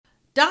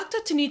Dr.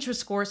 Tanitra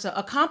Scorza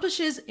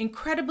accomplishes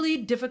incredibly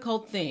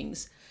difficult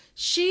things.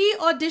 She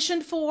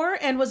auditioned for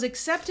and was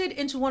accepted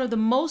into one of the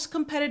most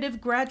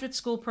competitive graduate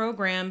school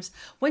programs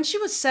when she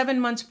was 7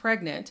 months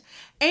pregnant,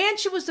 and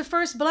she was the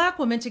first Black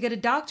woman to get a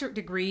doctorate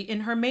degree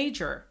in her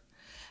major.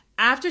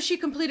 After she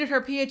completed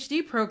her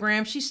PhD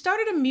program, she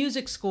started a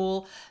music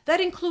school that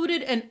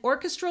included an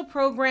orchestral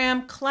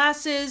program,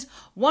 classes,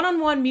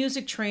 one-on-one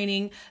music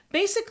training,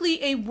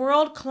 basically a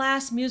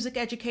world-class music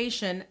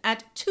education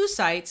at 2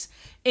 sites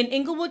in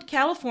Inglewood,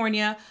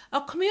 California,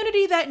 a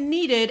community that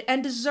needed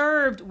and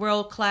deserved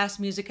world-class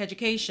music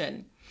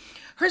education.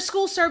 Her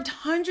school served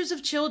hundreds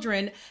of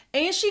children,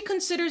 and she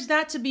considers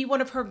that to be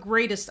one of her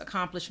greatest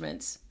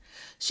accomplishments.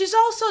 She's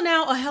also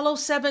now a Hello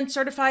 7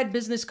 certified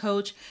business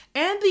coach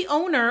and the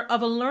owner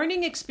of a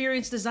learning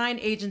experience design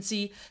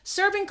agency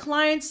serving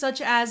clients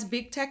such as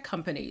big tech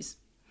companies.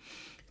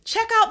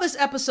 Check out this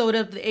episode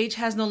of the Age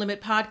Has No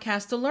Limit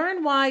podcast to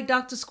learn why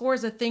Dr.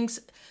 Scorza thinks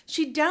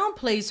she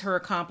downplays her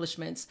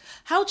accomplishments,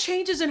 how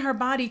changes in her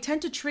body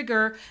tend to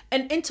trigger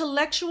an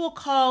intellectual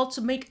call to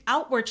make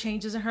outward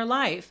changes in her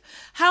life,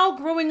 how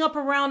growing up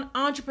around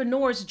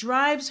entrepreneurs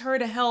drives her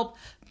to help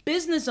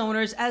business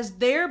owners as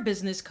their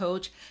business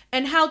coach,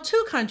 and how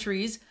 2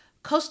 countries,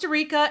 Costa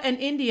Rica and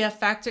India,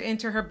 factor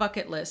into her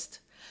bucket list.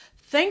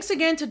 Thanks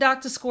again to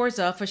Dr.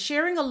 Scorza for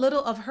sharing a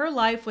little of her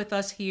life with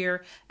us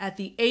here at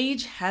the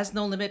Age Has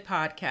No Limit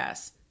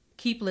podcast.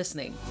 Keep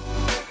listening.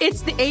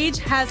 It's the Age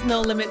Has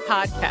No Limit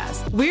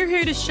podcast. We're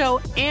here to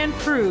show and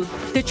prove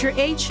that your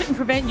age shouldn't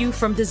prevent you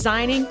from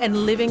designing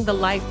and living the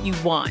life you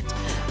want.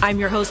 I'm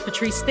your host,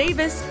 Patrice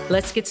Davis.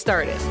 Let's get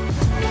started.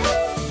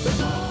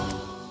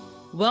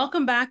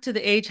 Welcome back to the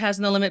Age Has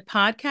No Limit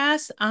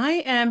podcast.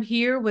 I am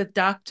here with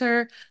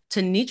Dr.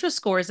 Tanitra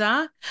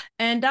Scorza.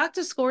 And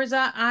Dr.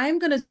 Scorza, I'm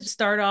going to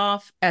start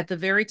off at the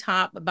very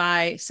top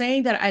by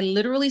saying that I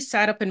literally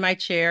sat up in my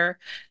chair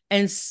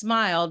and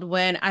smiled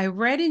when I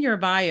read in your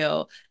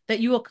bio that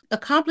you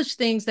accomplish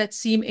things that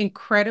seem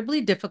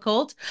incredibly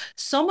difficult,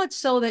 so much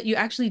so that you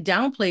actually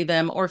downplay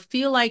them or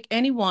feel like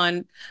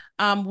anyone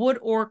would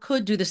or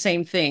could do the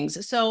same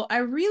things. So I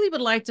really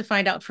would like to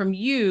find out from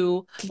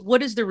you,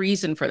 what is the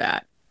reason for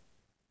that?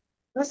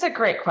 That's a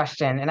great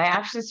question. And I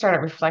actually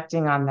started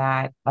reflecting on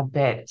that a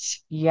bit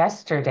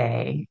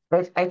yesterday.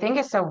 But I think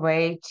it's a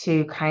way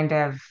to kind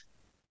of,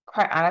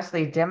 quite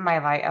honestly, dim my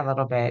light a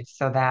little bit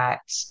so that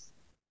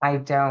I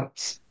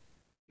don't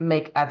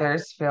make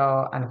others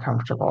feel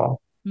uncomfortable,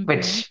 Mm-hmm.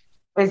 which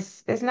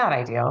is not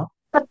ideal.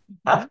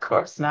 Mm-hmm. Of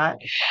course not.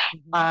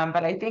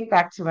 But I think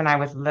back to when I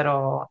was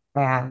little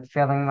and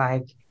feeling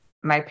like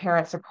my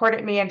parents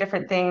supported me in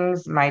different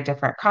things, my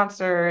different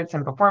concerts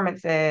and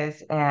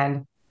performances,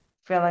 and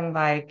feeling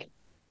like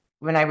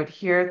when I would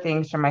hear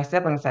things from my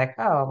siblings, like,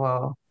 oh,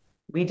 well,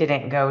 we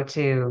didn't go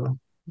to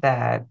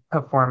the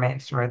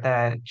performance or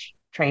the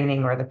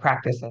training or the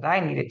practice that I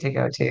needed to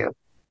go to.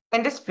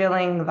 And just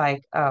feeling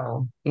like,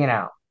 oh,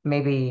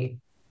 maybe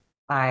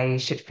I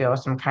should feel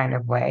some kind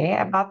of way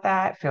about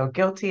that, feel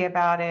guilty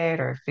about it,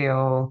 or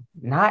feel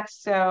not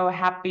so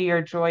happy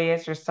or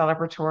joyous or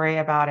celebratory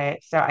about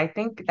it. So I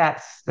think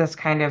that's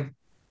kind of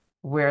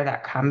where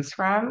that comes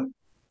from.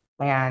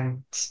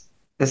 And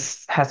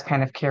this has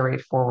kind of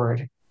carried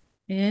forward.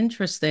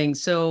 Interesting.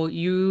 So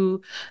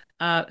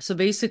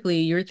basically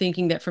you're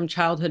thinking that from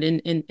childhood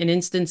in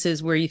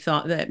instances where you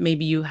thought that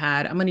maybe you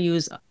had, I'm going to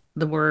use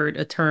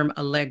a term,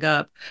 a leg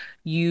up,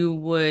 you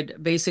would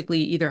basically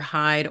either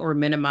hide or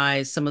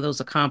minimize some of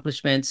those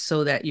accomplishments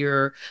so that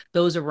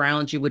those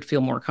around you would feel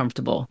more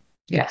comfortable.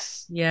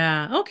 Yes.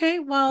 Yeah. Okay.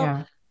 Well,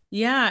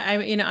 Yeah.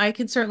 yeah, I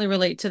can certainly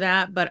relate to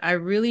that, but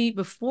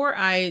before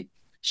I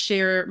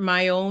share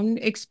my own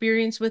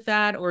experience with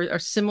that or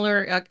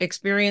similar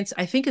experience,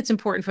 I think it's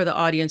important for the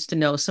audience to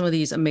know some of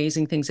these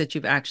amazing things that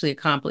you've actually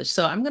accomplished.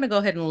 So I'm going to go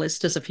ahead and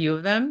list just a few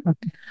of them.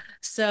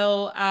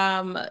 So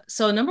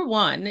number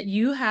one,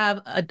 you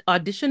have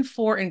auditioned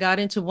for and got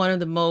into one of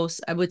the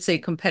most, I would say,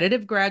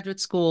 competitive graduate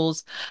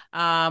schools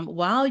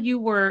while you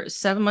were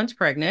 7 months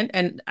pregnant.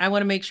 And I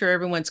want to make sure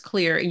everyone's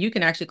clear, and you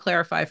can actually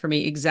clarify for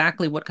me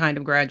exactly what kind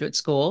of graduate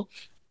school.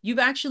 You've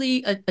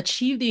actually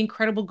achieved the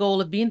incredible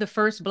goal of being the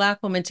first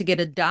Black woman to get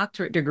a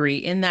doctorate degree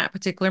in that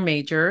particular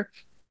major.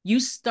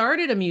 You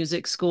started a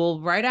music school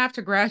right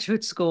after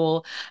graduate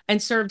school and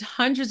served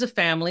hundreds of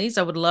families.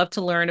 I would love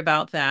to learn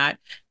about that.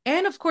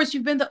 And of course,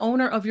 you've been the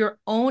owner of your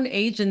own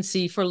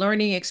agency for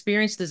learning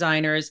experience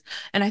designers.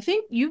 And I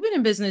think you've been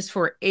in business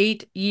for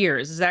 8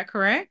 years. Is that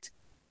correct?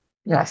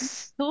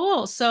 Yes.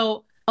 Cool.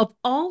 So, of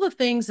all the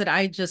things that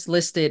I just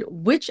listed,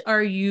 which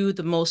are you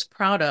the most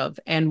proud of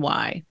and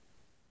why?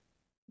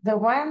 The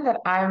one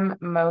that I'm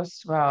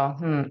most, well,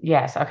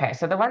 yes. Okay.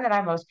 So the one that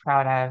I'm most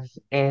proud of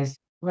is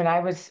when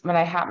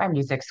I had my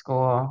music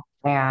school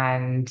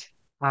and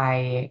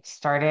I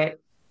started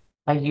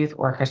a youth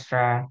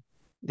orchestra.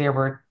 There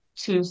were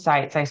 2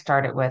 sites I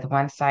started with.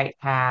 One site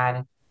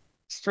had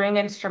string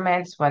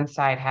instruments, one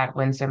side had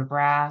winds and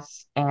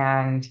brass.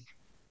 And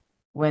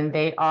when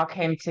they all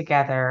came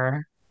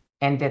together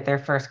and did their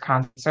first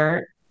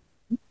concert,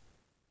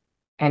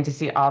 and to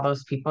see all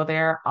those people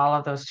there, all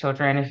of those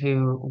children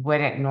who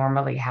wouldn't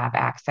normally have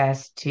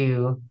access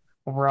to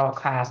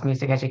world-class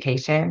music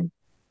education,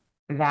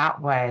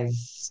 that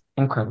was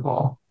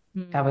incredible.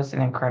 That was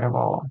an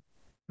incredible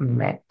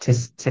moment to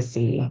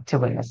see, to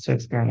witness, to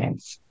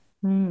experience.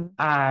 Mm.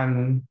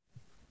 Um,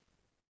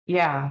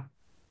 yeah,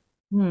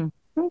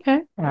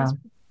 Okay. yeah, That's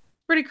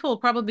pretty cool,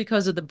 probably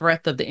because of the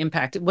breadth of the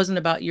impact. It wasn't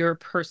about your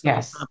personal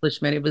yes,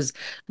 accomplishment. It was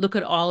look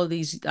at all of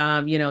these,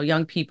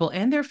 young people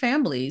and their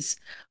families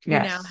who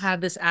now yes.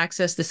 have this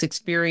access, this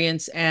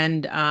experience,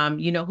 and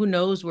who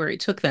knows where it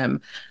took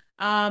them.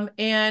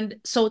 And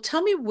so,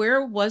 tell me,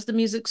 where was the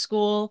music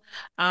school?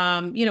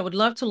 Would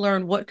love to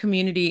learn what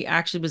community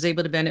actually was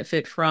able to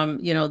benefit from,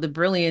 the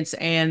brilliance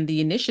and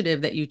the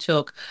initiative that you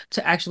took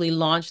to actually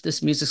launch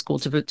this music school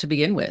to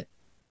begin with.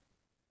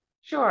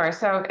 Sure.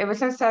 So it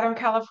was in Southern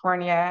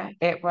California.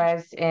 It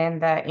was in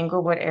the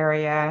Inglewood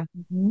area.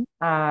 Mhm.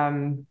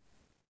 Um,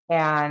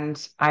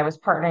 and I was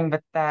partnering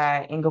with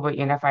the Inglewood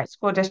Unified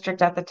School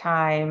District at the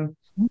time.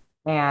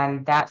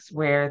 And that's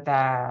where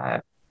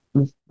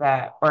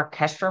the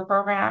orchestral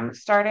program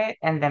started.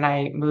 And then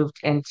I moved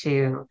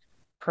into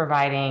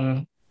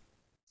providing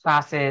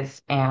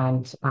classes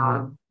and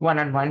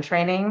one-on-one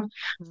training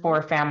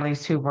for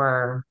families who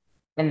were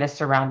in the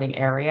surrounding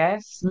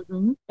areas.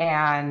 Mhm.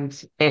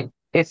 And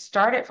it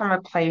started from a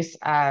place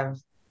of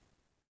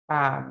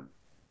um,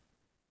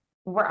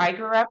 where I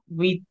grew up,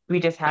 we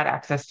just had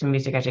access to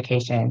music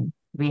education.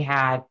 We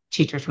had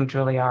teachers from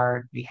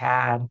Juilliard. We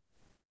had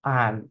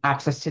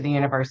access to the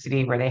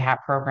university where they had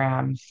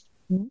programs,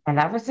 Mhm. and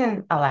that was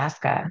in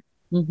Alaska.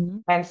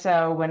 Mhm. And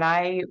so when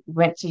I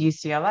went to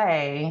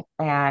UCLA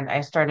and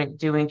I started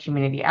doing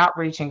community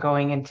outreach and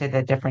going into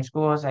the different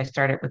schools, I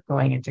started with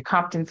going into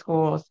Compton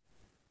schools,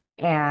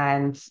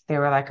 and they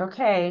were like,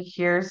 "Okay,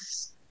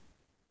 here's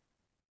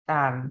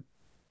um,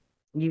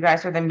 you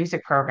guys are the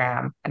music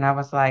program," and I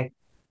was like,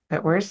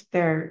 "But where's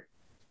their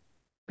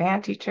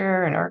band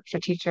teacher and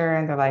orchestra teacher?"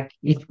 And they're like,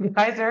 "You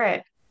guys are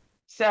it."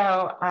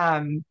 So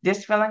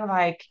this feeling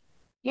like,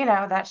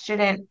 that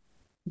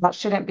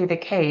shouldn't be the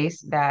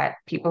case, that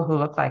people who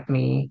look like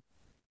me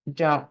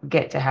don't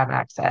get to have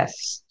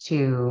access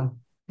to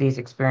these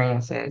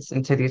experiences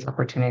and to these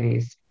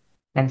opportunities.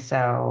 And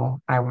so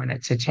I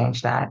wanted to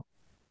change that.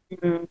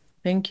 Mhm.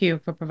 Thank you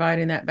for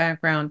providing that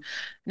background.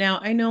 Now,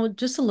 I know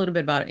just a little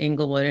bit about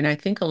Inglewood, and I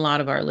think a lot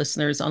of our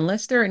listeners,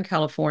 unless they're in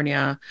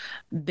California,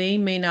 they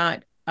may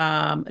not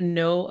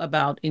know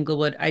about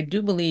Inglewood. I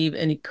do believe,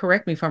 and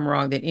correct me if I'm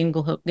wrong, that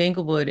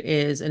Inglewood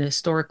is an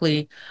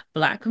historically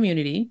Black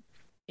community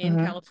in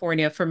Mhm.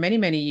 California for many,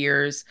 many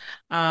years.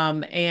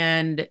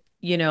 And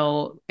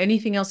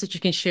anything else that you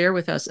can share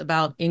with us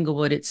about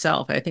Inglewood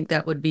itself? I think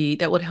that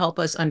would help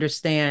us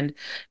understand,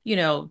 you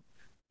know,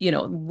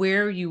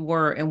 where you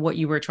were and what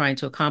you were trying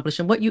to accomplish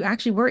and what you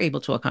actually were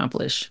able to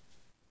accomplish.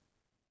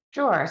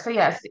 Sure. So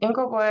yes,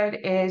 Inglewood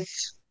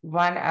is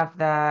one of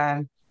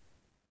the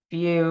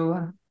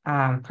few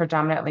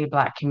predominantly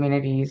Black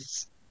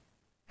communities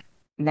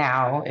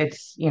now.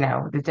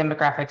 The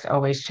demographics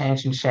always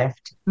change and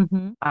shift.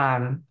 Hmm.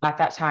 At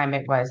that time,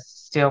 it was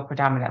still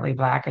predominantly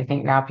Black. I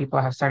think now people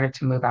have started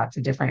to move out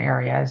to different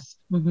areas.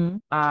 Hmm.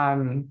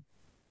 Um,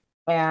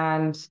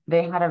 and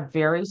they had a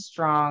very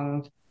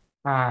strong,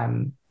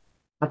 um,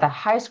 at the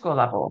high school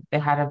level, they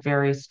had a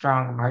very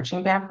strong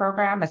marching band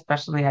program,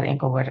 especially at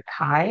Inglewood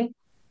High.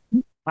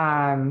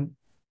 Um,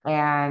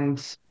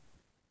 and,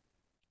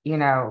 you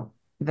know,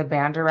 the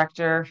band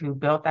director who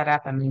built that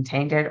up and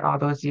maintained it all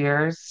those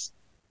years,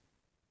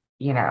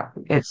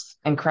 it's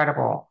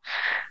incredible.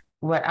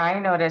 What I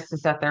noticed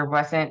is that there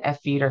wasn't a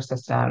feeder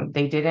system.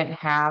 They didn't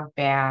have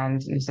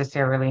band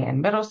necessarily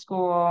in middle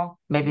school.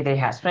 Maybe they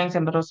had strings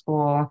in middle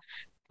school.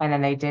 And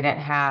then they didn't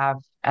have,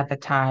 at the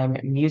time,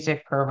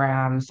 music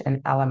programs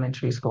in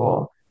elementary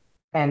school.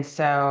 And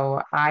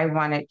so I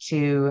wanted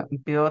to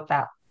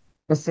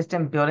the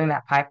system building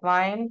that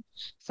pipeline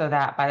so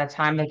that by the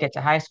time they get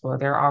to high school,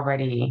 they're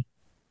already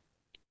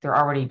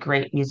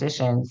great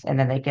musicians. And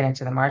then they get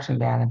into the marching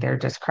band and they're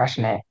just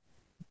crushing it.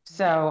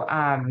 So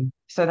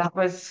that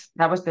was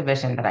the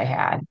vision that I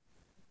had.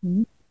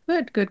 Mhm.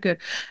 Good, good, good.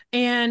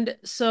 And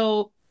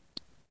so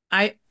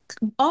I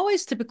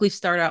always typically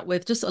start out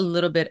with just a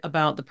little bit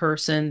about the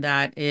person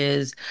that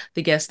is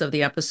the guest of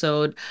the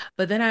episode,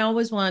 but then I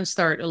always want to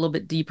start a little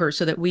bit deeper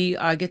so that we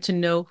get to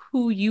know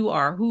who you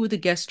are, who the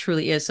guest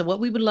truly is. So, what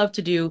we would love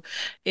to do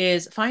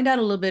is find out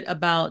a little bit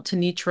about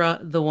Tanitra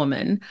the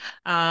woman.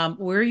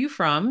 Where are you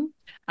from?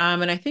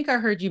 And I think I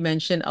heard you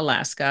mention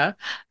Alaska.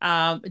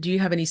 Do you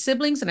have any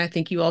siblings? And I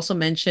think you also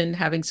mentioned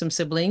having some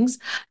siblings.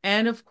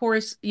 And of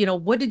course,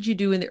 what did you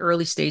do in the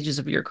early stages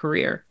of your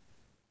career?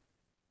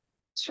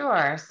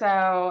 Sure.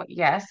 So,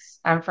 yes,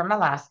 I'm from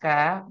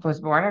Alaska, was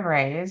born and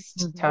raised,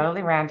 Mhm.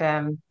 totally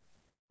random.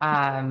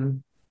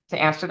 Um, to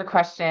answer the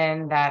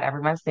question that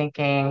everyone's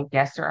thinking,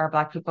 yes, there are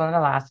Black people in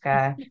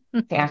Alaska.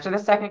 To answer the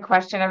second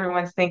question,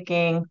 everyone's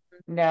thinking,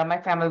 no,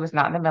 my family was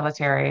not in the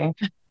military.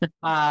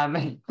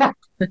 Um,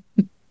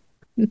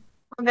 and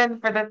then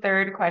for the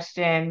third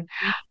question,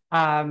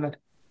 um,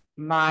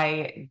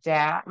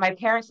 my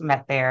parents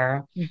met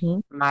there.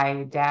 Mm-hmm.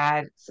 My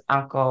dad's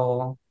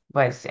uncle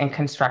was in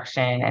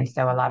construction, and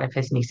so a lot of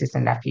his nieces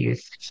and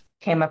nephews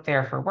came up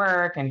there for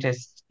work and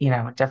just,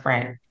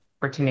 different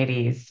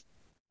opportunities.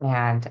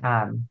 And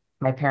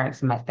my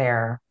parents met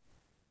there,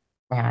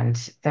 and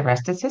the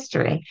rest is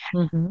history.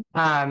 Mm-hmm.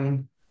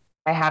 Um,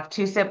 I have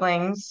two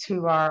siblings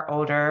who are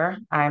older.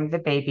 I'm the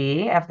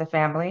baby of the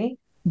family.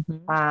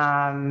 Mm-hmm.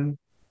 Um,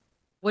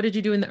 What did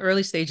you do in the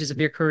early stages of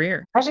your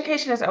career?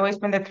 Education has always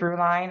been the through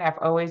line. I've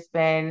always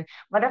been,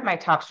 one of my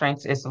top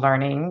strengths is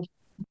learning,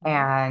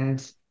 and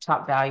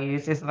top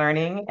values is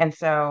learning. And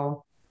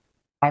so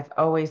I've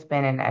always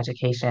been in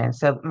education.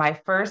 So my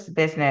first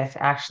business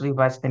actually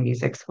was the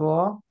music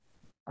school.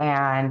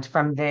 And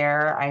from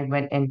there, I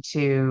went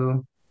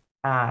into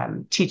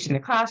teaching the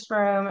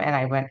classroom, and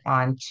I went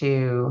on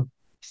to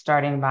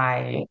starting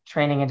my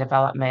training and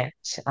development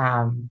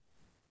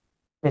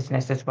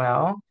business as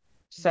well.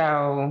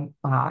 So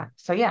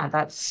yeah,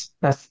 that's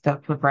the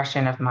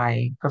progression of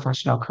my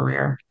professional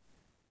career.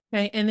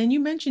 Okay. And then you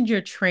mentioned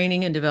your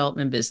training and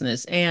development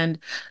business. And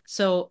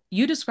so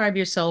you describe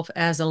yourself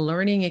as a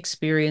learning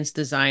experience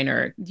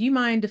designer. Do you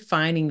mind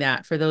defining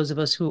that for those of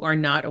us who are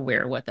not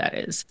aware what that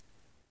is?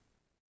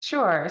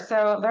 Sure.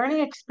 So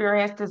learning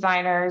experience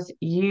designers,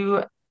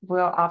 you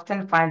will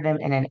often find them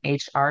in an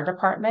HR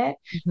department,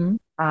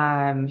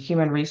 Mm-hmm.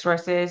 human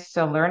resources.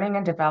 So learning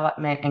and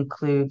development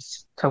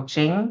includes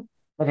coaching,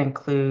 it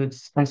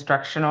includes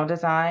instructional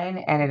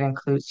design, and it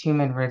includes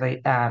human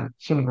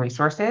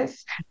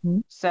resources.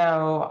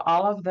 So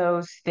all of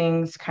those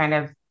things kind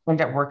of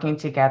end up working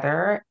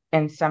together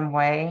in some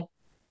way.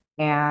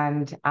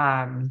 And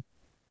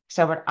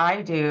so what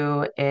I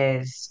do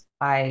is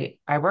I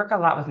work a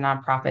lot with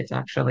nonprofits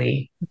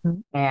actually,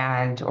 Mm-hmm.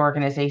 and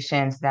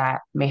organizations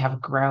that may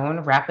have grown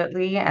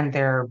rapidly, and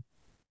their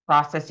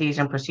processes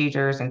and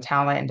procedures and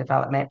talent and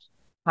development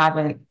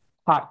haven't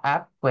caught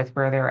up with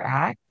where they're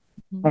at.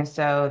 And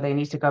so they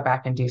need to go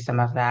back and do some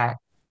of that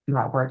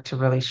work to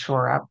really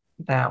shore up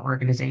the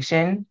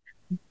organization.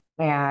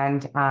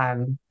 And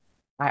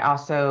I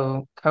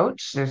also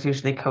coach. There's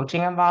usually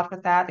coaching involved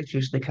with that. There's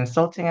usually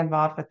consulting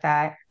involved with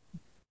that,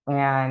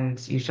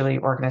 and usually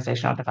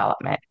organizational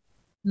development.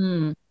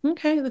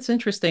 Okay, that's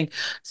interesting.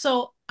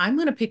 So I'm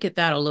going to pick at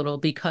that a little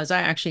because I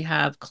actually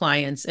have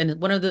clients,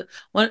 and one of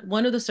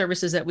the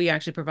services that we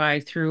actually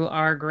provide through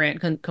our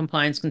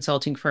compliance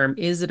consulting firm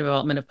is the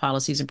development of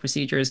policies and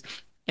procedures.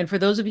 And for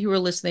those of you who are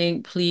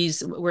listening,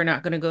 please, we're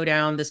not going to go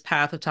down this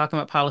path of talking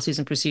about policies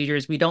and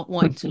procedures. We don't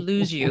want to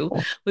lose you.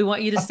 We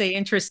want you to stay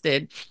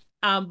interested.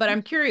 But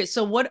I'm curious.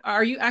 So, what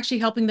are you actually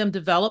helping them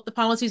develop the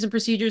policies and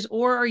procedures,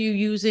 or are you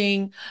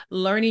using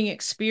learning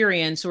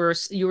experience, or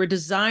you were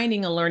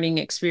designing a learning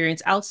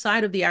experience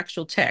outside of the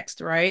actual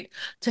text, right,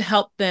 to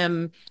help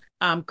them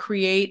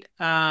create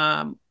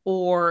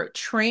or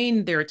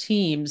train their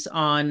teams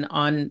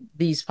on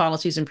these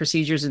policies and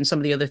procedures and some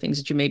of the other things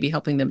that you may be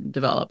helping them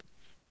develop?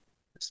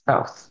 It's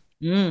both.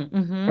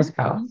 Mm-hmm, It's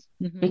both.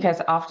 mm-hmm,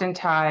 Because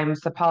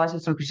oftentimes the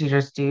policies and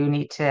procedures do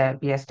need to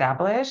be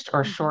established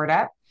or shored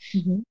up.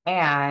 mm-hmm,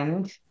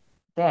 And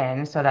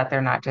then, so that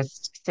they're not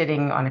just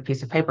sitting on a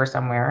piece of paper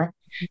somewhere,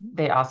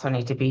 they also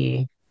need to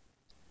be,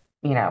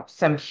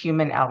 some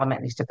human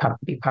element needs to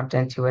be pumped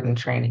into it, and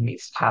training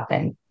needs to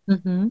happen.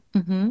 mm-hmm,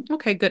 mm-hmm.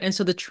 Okay, good. And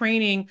so the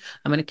training,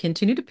 I'm going to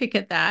continue to pick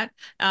at that.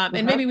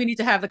 And maybe we need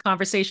to have the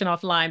conversation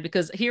offline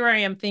because here I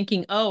am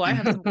thinking, oh, I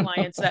have some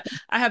clients that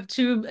I have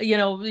two,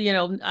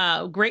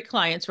 great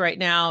clients right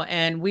now,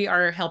 and we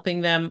are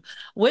helping them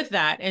with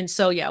that. And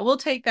so, yeah, we'll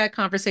take that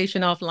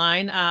conversation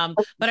offline.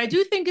 But I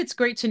do think it's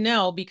great to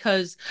know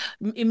because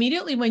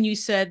immediately when you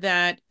said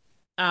that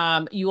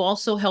you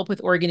also help with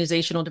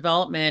organizational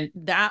development.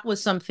 That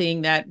was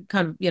something that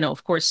kind of,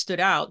 of course, stood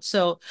out.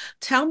 So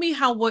tell me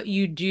how what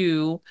you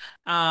do,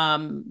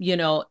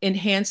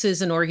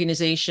 enhances an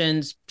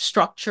organization's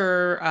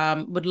structure.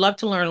 Would love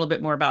to learn a little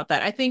bit more about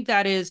that. I think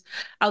that is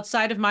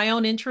outside of my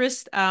own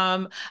interest.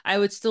 I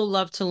would still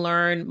love to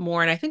learn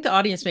more. And I think the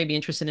audience may be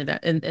interested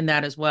in in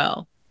that as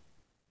well.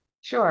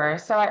 Sure.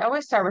 So I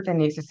always start with a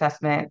needs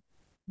assessment,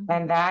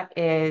 and that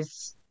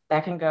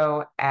can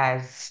go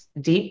as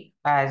deep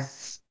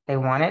as they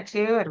want it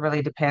to. It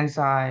really depends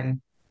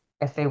on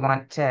if they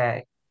want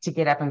to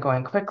get up and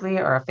going quickly,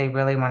 or if they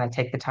really want to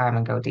take the time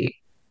and go deep.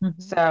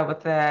 Mhm. So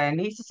with the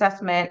needs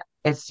assessment,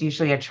 it's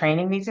usually a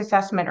training needs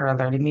assessment or a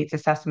learning needs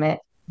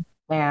assessment.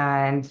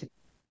 And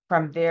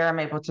from there, I'm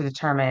able to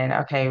determine,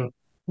 okay,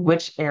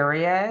 which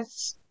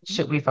areas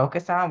should we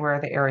focus on? Where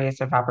are the areas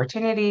of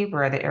opportunity?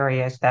 Where are the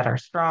areas that are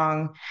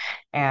strong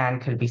and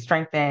could be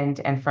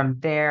strengthened? And from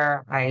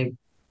there,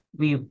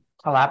 we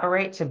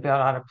collaborate to build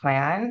out a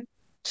plan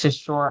to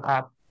shore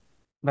up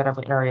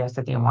whatever areas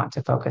that they want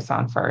to focus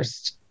on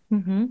first.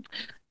 Mm-hmm.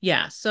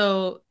 Yeah,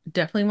 so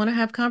definitely want to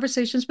have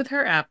conversations with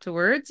her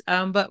afterwards.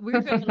 But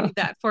we're going to leave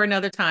that for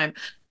another time.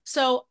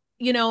 So,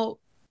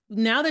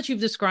 now that you've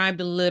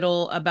described a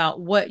little about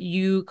what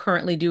you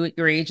currently do at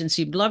your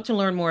agency, I'd love to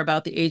learn more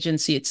about the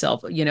agency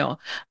itself. Do you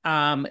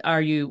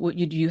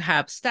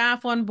have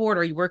staff on board?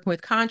 Are you working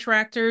with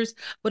contractors?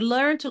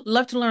 Love to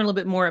learn a little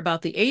bit more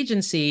about the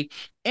agency,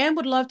 and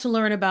would love to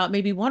learn about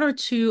maybe one or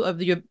two of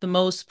the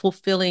most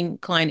fulfilling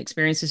client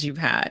experiences you've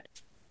had.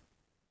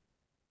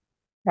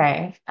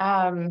 Okay.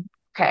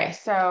 Okay.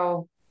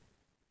 So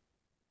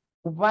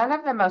one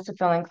of the most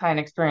fulfilling client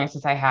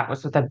experiences I had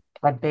was with a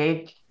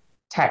big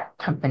tech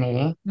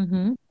company.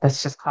 Mm-hmm.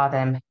 Let's just call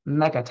them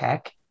mega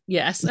tech.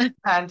 Yes.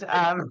 And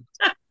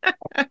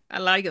I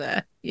like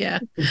that. Yeah.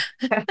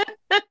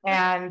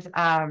 and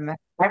I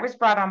was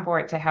brought on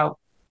board to help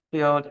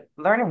build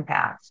learning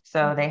paths.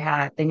 So they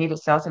needed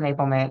sales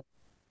enablement,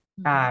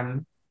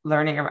 um,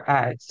 learning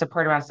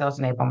support around sales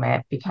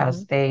enablement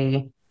because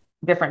they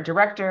different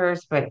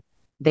directors, but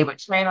they would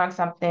train on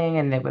something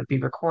and they would be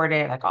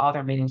recorded. Like all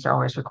their meetings are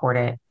always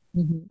recorded,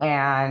 Mm-hmm.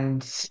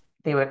 and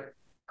they would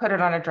put it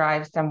on a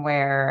drive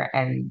somewhere,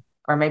 and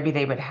or maybe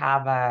they would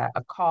have a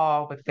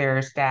call with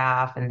their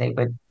staff and they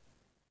would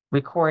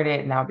record it,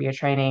 and that would be a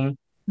training.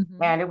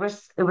 Mm-hmm. And it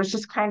was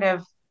just kind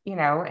of,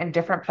 in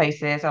different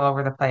places all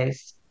over the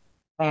place.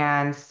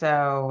 And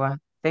so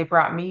they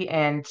brought me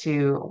in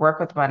to work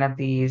with one of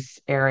these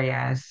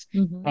areas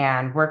Mm-hmm.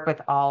 and work with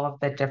all of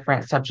the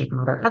different subject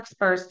matter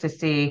experts to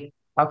see,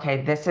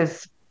 okay,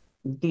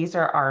 these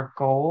are our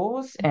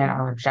goals and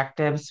Mm-hmm. our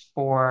objectives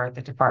for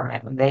the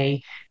department. When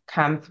they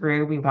come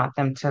through, we want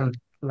them to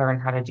learn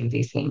how to do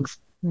these things.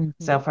 So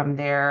Mm-hmm. from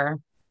there,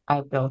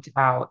 I built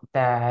out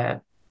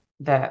the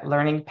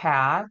learning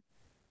path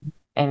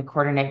and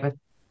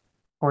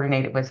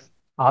coordinated with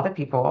all the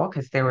people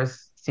because there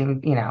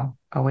seemed,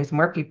 always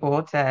more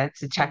people to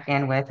check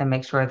in with and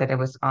make sure that it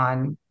was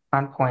on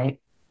point.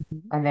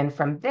 And then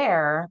from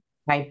there,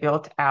 I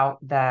built out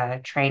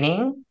the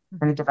training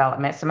and the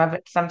development.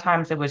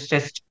 Sometimes it was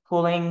just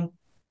pulling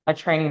a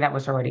training that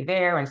was already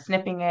there and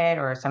snipping it,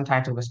 or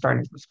sometimes it was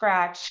starting from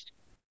scratch.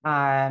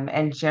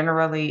 And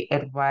generally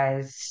it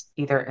was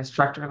either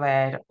instructor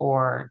led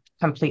or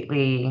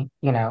completely,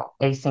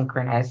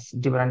 asynchronous,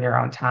 do it on your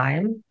own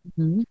time.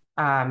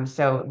 Mm-hmm.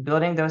 So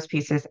building those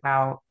pieces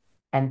out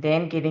and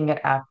then getting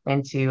it up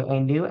into a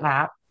new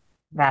app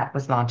that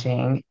was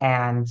launching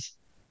and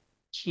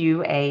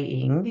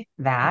QAing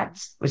that,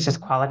 which is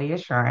quality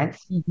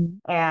assurance.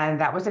 Mm-hmm.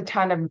 And that was a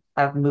ton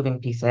of moving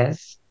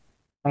pieces.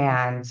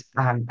 And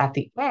at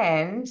the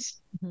end,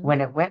 Mm-hmm.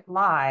 when it went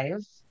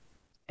live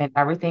and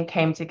everything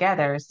came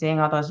together,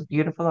 seeing all those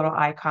beautiful little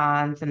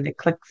icons and the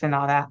clicks and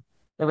all that,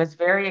 it was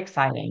very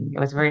exciting. It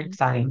was very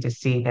exciting to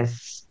see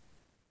this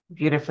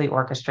beautifully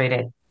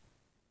orchestrated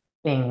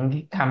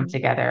thing come Mm-hmm.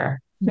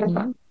 together.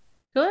 Mm-hmm.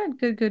 Good,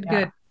 good, good, Yeah.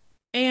 good.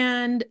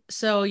 And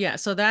so yeah,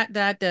 so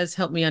that does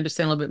help me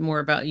understand a little bit more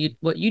about you,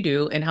 what you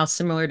do, and how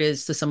similar it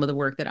is to some of the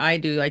work that I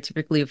do. I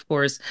typically, of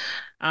course,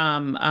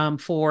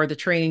 for the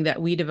training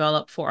that we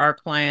develop for our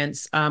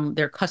clients,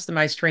 they're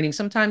customized training.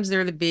 Sometimes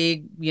they're the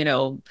big,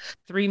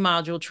 3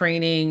 module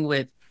training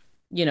with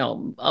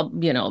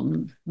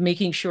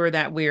making sure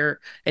that we're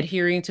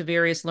adhering to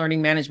various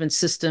learning management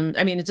systems.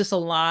 I mean, it's just a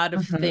lot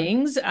of Hmm.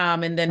 things.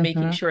 And then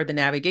making Hmm. sure the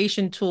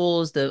navigation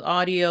tools, the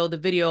audio, the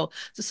video,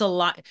 just a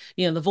lot,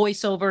 the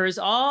voiceovers,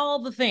 all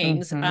the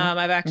things. Hmm.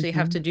 I've actually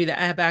have Hmm. to do that.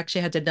 I have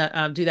actually had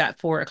to do that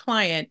for a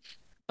client.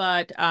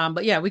 But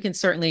yeah, we can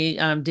certainly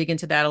dig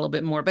into that a little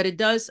bit more. But it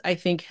does, I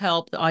think,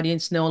 help the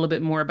audience know a little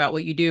bit more about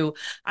what you do.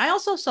 I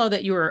also saw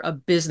that you were a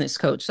business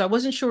coach, so I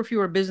wasn't sure if you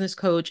were a business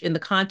coach in the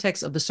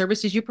context of the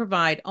services you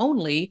provide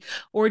only,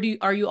 or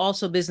are you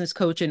also business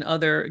coach in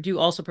other? Do you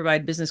also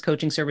provide business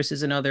coaching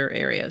services in other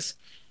areas?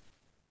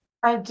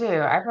 I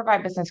do. I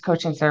provide business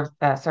coaching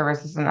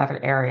services in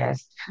other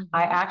areas.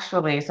 I Mm-hmm.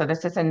 actually, so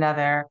this is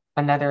another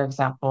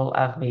example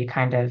of me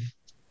kind of,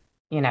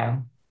 you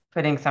know,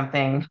 putting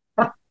something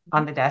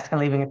on the desk and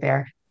leaving it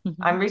there.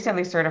 Mm-hmm. I'm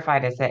recently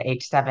certified as a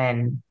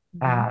H7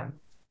 Mm-hmm.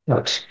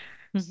 coach.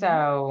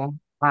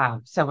 Mm-hmm.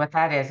 So what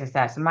that is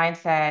that's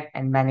mindset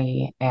and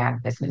money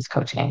and business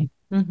coaching.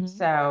 Mm-hmm.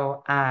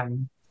 So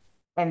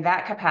in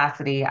that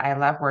capacity, I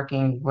love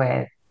working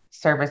with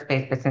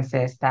service-based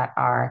businesses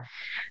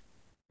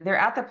they're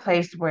at the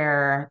place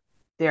where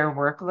their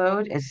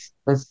workload is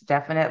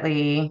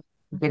definitely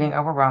getting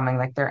overwhelming,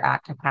 like they're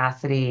at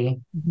capacity.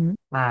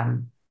 Mm-hmm.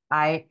 Um,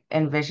 I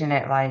envision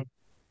it like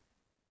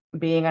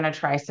being on a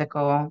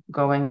tricycle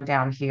going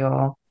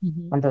downhill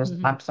Mm-hmm. and there's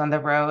Mm-hmm. bumps on the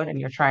road and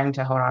you're trying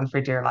to hold on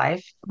for dear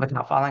life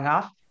without falling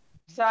off.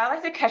 So I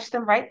like to catch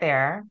them right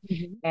there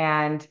Mm-hmm.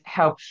 and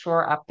help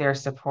shore up their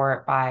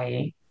support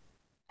by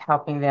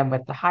helping them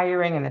with the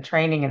hiring and the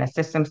training and the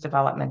systems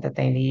development that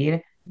they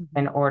need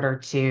in Mm-hmm. order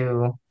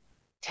to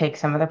take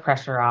some of the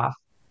pressure off,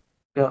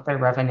 build their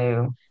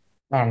revenue,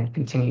 and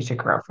continue to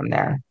grow from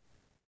there.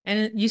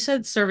 And you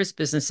said service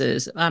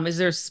businesses. Is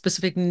there a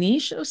specific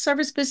niche of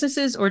service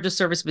businesses, or just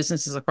service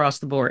businesses across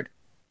the board?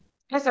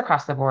 Just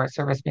across the board,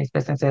 service-based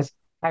businesses.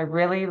 I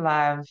really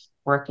love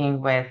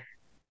working with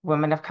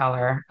women of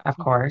color, of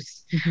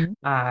course,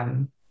 Mm-hmm.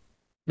 um,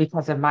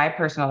 because of my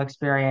personal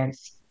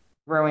experience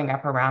growing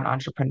up around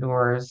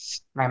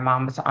entrepreneurs. My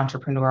mom was an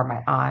entrepreneur,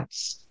 my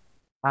aunts,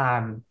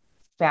 um,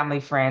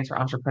 family friends were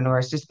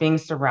entrepreneurs, just being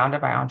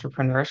surrounded by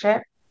entrepreneurship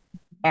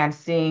and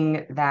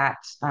seeing that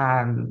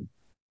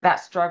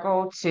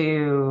struggle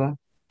to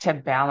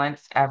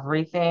balance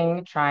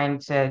everything, trying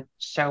to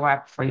show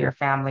up for your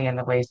family in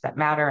the ways that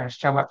matter and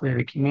show up for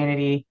your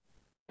community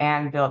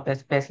and build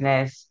this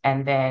business.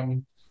 And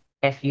then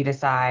if you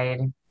decide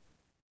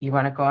you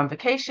want to go on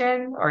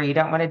vacation or you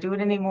don't want to do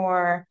it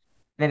anymore,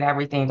 then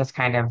everything just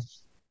kind of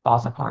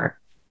falls apart.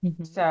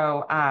 Mhm.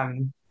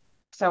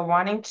 So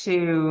wanting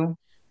to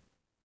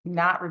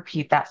not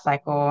repeat that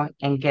cycle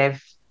and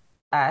give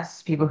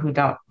us people who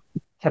don't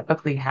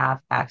typically have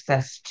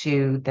access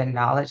to the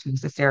knowledge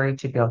necessary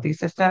to build these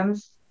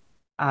systems,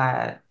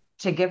 uh,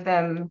 to give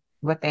them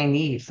what they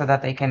need so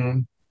that they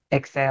can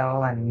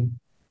excel and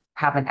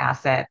have an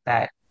asset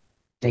that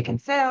they can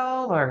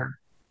sell or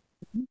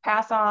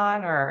pass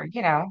on or,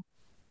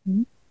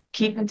 Mhm.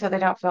 keep until they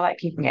don't feel like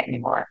keeping it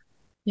anymore.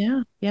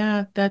 Yeah,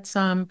 yeah, that's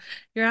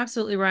you're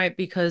absolutely right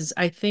because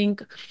I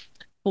think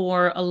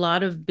for a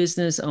lot of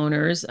business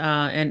owners,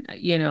 and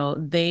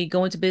they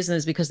go into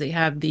business because they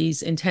have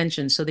these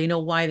intentions, so they know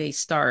why they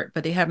start,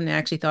 but they haven't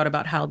actually thought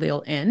about how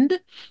they'll end,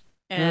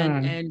 and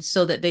Mm, and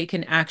so that they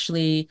can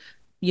actually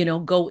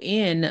go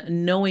in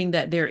knowing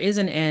that there is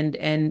an end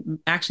and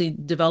actually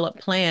develop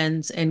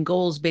plans and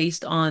goals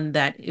based on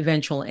that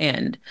eventual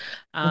end.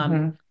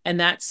 hmm And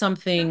that's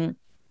something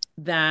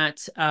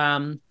that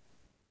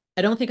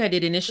I don't think I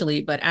did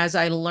initially, but as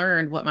I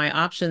learned what my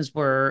options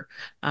were,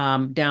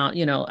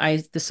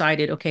 I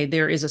decided, okay,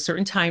 there is a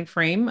certain time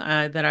frame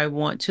that I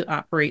want to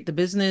operate the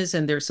business,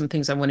 and there's some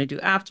things I want to do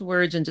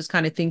afterwards, and just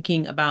kind of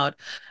thinking about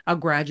a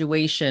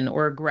graduation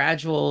or a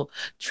gradual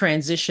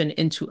transition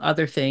into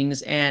other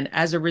things. And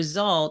as a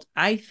result,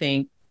 I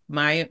think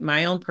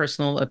my own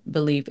personal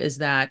belief is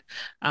that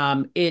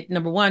it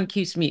number one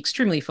keeps me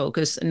extremely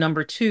focused, and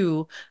number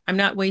two, I'm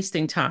not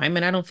wasting time,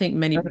 and I don't think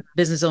many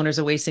business owners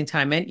are wasting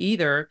time and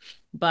either,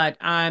 but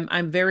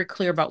I'm very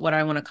clear about what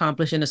I want to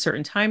accomplish in a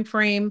certain time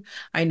frame.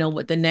 I know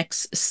what the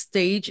next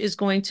stage is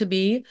going to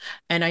be,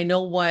 and I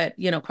know what,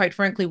 quite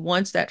frankly,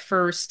 once that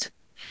first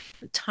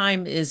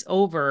time is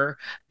over,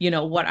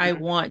 what I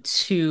want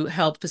to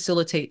help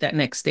facilitate that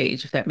next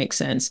stage, if that makes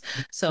sense.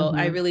 So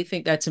I hmm really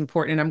think that's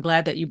important. And I'm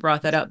glad that you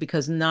brought that up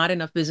because not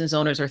enough business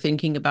owners are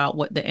thinking about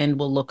what the end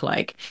will look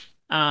like.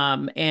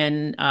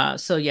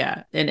 So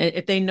yeah, and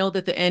if they know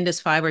that the end is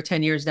 5 or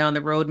 10 years down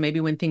the road, maybe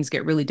when things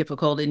get really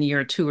difficult in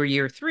year two or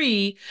year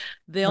three,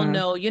 they'll hmm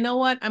know, you know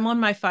what, I'm on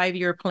my 5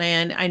 year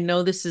plan. I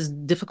know this is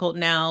difficult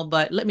now,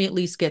 but let me at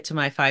least get to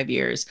my 5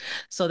 years.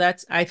 So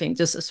that's, I think,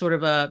 just a sort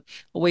of a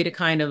way to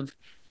kind of,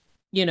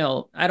 I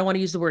don't want to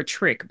use the word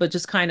trick, but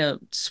just kind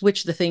of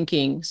switch the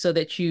thinking so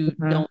that you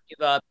hmm don't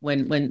give up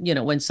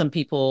when some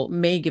people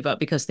may give up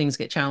because things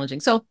get challenging.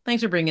 So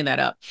thanks for bringing that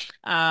up.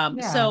 Yeah.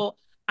 So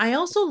I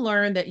also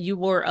learned that you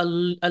were a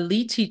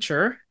lead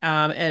teacher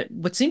at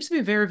what seems to be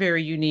a very,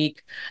 very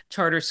unique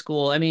charter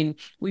school. I mean,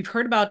 we've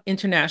heard about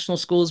international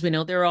schools. We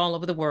know they're all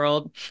over the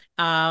world.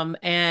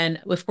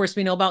 And of course,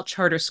 we know about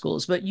charter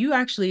schools, but you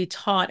actually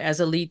taught as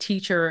a lead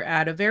teacher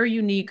at a very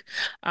unique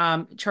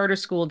charter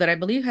school that I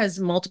believe has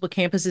multiple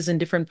campuses in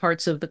different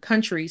parts of the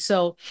country.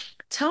 So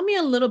tell me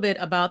a little bit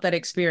about that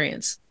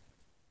experience.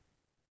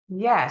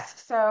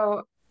 Yes.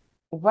 So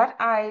what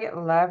I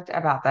loved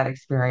about that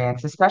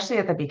experience, especially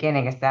at the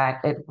beginning, is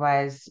that it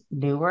was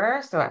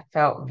newer. So it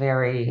felt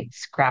very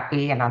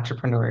scrappy and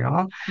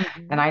entrepreneurial.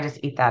 And Mhm. I just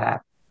eat that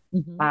up.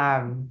 Mhm.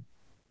 Um,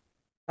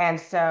 and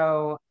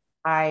so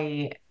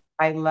I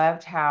I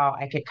loved how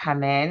I could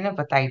come in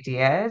with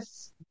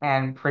ideas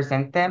and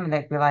present them, and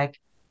they'd be like,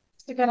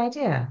 "It's a good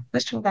idea.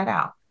 Let's try that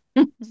out."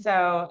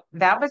 So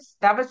that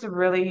was a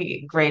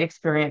really great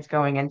experience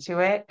going into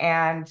it.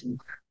 And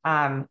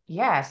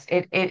yes,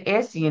 it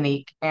is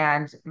unique.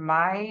 And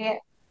my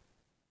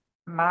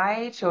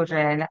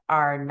children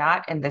are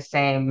not in the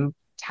same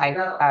type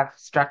of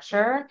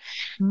structure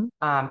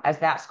as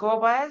that school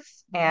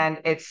was. And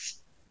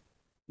it's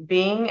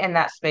being in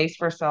that space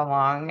for so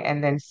long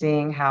and then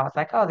seeing how it's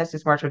like, oh, this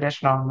is more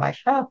traditional. I'm like,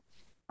 oh,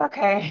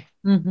 okay.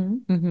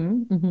 Mhm.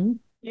 Mhm. Mhm.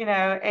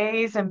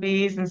 A's and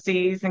B's and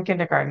C's in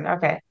kindergarten.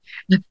 Okay.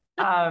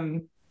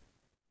 Um,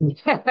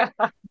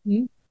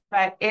 Mhm.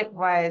 but it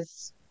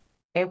was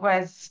a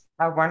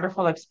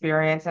wonderful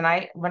experience.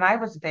 And when I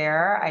was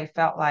there,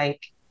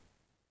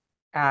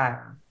 uh,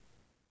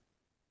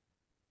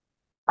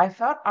 I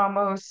felt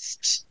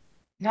almost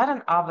not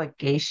an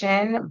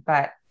obligation,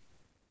 but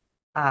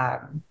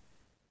um,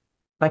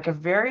 like a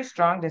very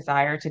strong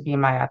desire to be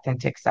my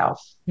authentic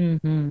self,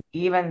 Mhm.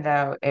 even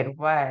though it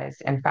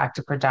was, in fact,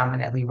 a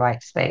predominantly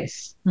white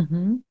space.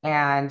 Mhm.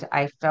 And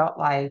I felt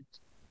like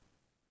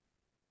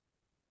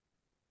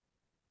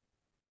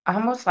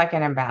almost like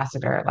an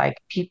ambassador, like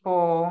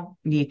people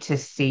need to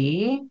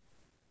see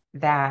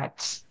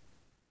that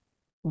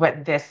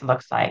what this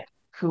looks like,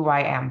 who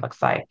I am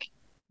looks like,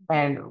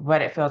 and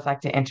what it feels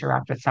like to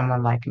interact with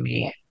someone like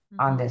me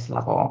on Mhm. this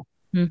level.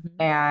 Mhm.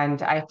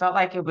 And I felt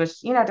like it was,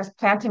 just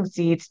planting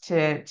seeds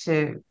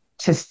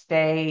to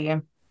stay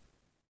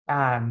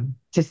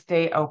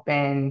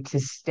open,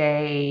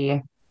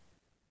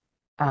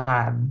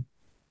 um,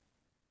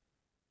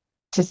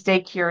 to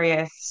stay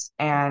curious,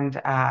 and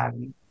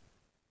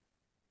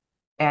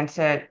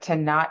to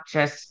not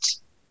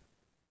just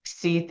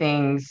see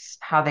things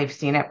how they've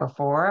seen it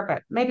before,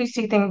 but maybe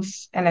see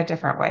things in a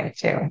different way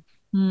too.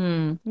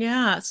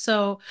 Yeah.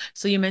 So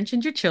you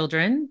mentioned your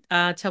children.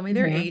 Tell me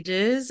their Hmm.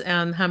 ages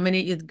and how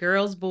many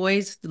girls,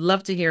 boys.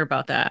 Love to hear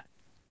about that.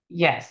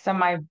 Yes. So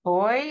my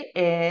boy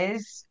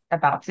is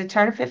about to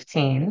turn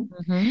 15,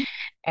 Hmm.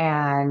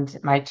 and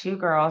my two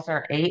girls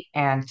are 8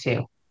 and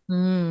 2.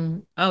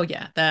 Oh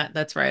yeah,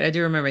 that's right. I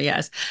do remember.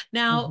 Yes.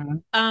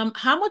 Now, Hmm.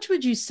 how much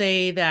would you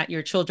say that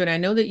your children? I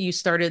know that you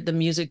started the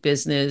music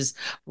business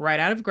right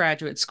out of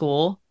graduate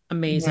school. Hmm.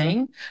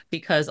 Amazing,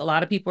 because a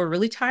lot of people are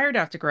really tired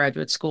after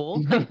graduate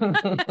school,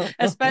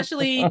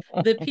 especially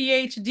the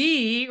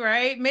PhD,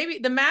 right? Maybe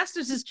the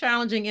master's is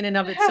challenging in and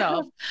of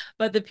itself,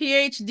 but the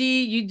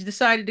PhD, you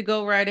decided to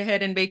go right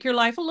ahead and make your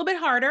life a little bit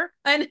harder.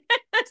 And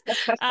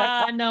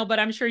no, but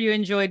I'm sure you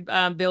enjoyed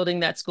building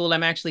that school.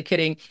 I'm actually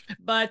kidding.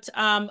 But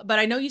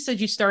I know you said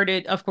you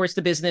started, of course,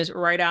 the business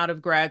right out of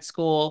grad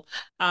school.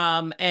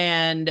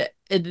 And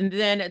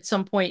then at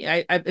some point,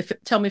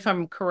 tell me if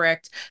I'm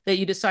correct, that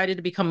you decided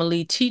to become a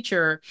lead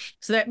teacher.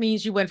 So that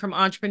means you went from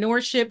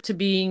entrepreneurship to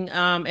being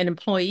an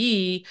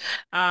employee.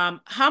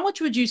 How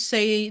much would you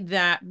say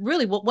that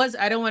really, what was,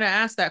 I don't want to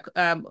ask that,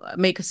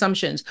 make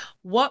assumptions.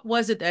 What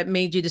was it that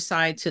made you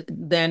decide to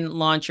then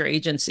launch your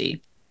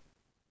agency?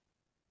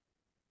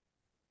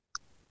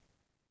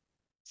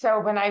 So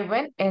when I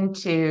went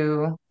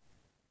into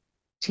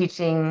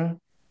teaching,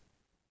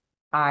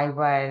 I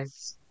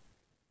was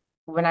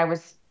when I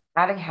was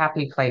at a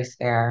happy place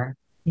there.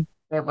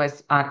 It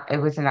was an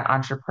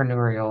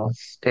entrepreneurial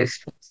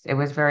space. It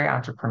was very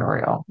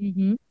entrepreneurial.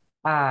 Mm-hmm.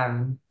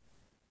 Um,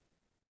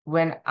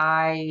 when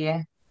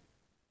I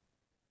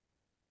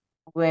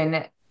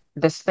when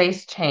the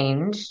space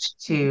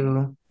changed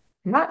to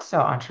not so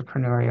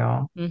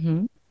entrepreneurial,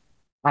 Mm-hmm.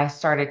 I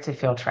started to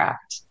feel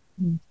trapped.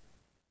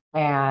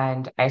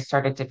 And I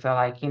started to feel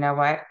like, you know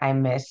what? I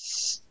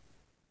miss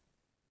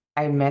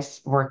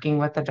working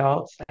with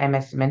adults. I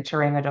miss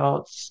mentoring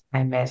adults.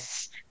 I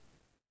miss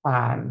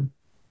um,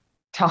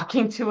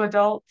 talking to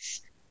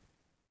adults.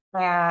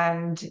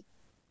 And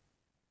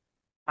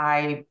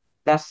I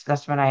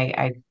that's when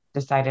I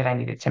decided I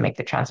needed to make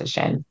the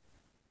transition.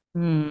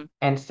 Mm-hmm.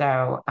 And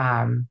so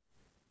I'm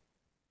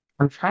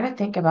trying to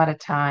think about a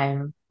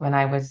time when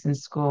I was in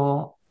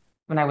school,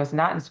 when I was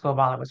not in school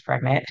while I was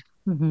pregnant.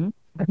 Mm-hmm.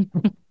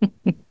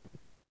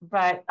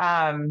 But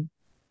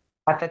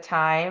at the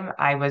time,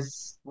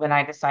 when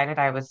I decided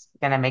I was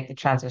going to make the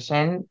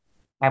transition,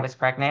 I was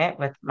pregnant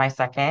with my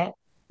second,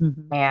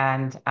 Mm-hmm.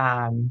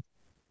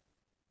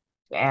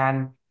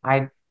 and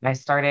I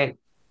started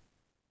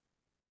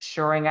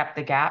shoring up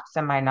the gaps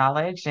in my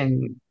knowledge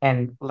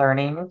and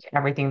learning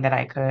everything that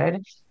I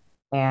could,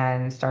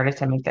 and started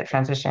to make that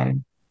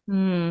transition.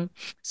 Hmm.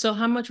 So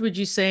how much would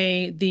you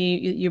say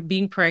you're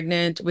being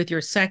pregnant with your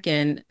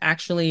second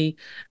actually,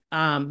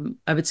 I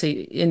would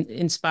say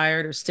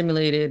inspired or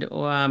stimulated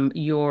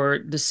your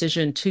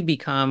decision to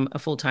become a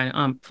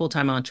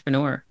full-time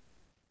entrepreneur?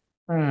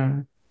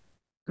 Hmm.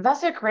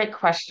 That's a great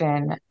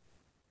question.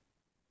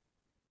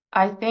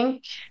 I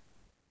think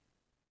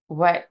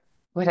what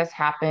what has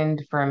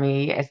happened for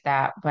me is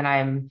that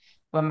when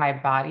my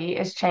body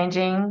is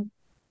changing,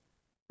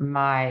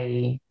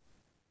 my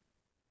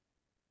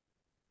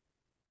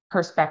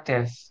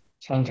perspective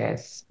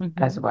changes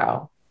as Hmm.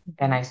 well.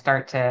 And I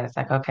start to, it's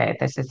like, okay,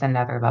 this is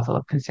another level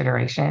of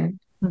consideration.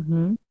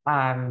 Hmm.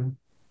 Um,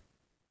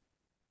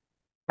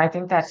 I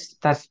think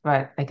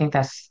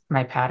that's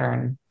my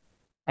pattern.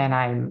 And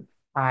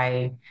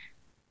I,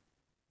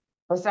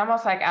 it's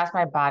almost like as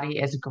my body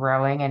is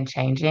growing and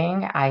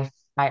changing, I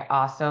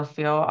also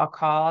feel a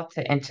call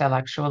to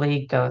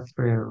intellectually go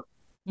through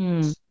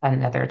Hmm.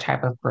 another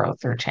type of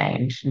growth or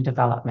change and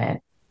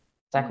development.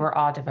 It's like we're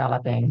all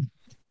developing.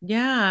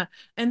 Yeah,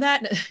 and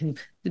that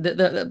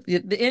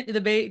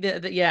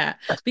yeah,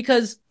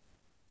 because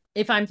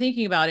if I'm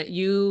thinking about it,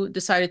 you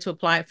decided to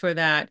apply for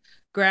that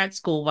grad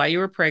school while you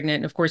were pregnant.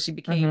 And of course,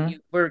 Hmm. you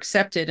were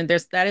accepted. And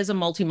that is a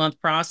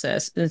multi-month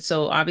process. And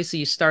so obviously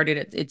you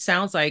started it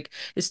sounds like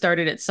it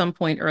started at some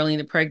point early in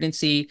the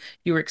pregnancy.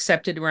 You were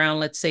accepted around,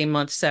 let's say,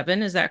 month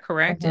 7. Is that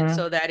correct? And Hmm.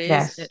 so that is,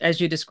 Yes.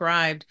 as you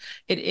described,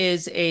 it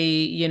is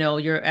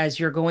as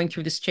you're going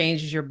through this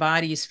change, as your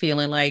body is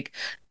feeling like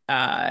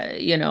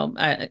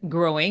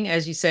growing,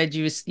 as you said,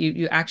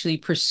 you actually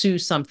pursue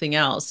something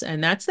else,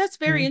 and that's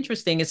very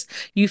interesting. It's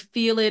you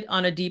feel it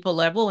on a deeper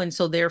level, and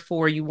so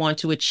therefore you want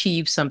to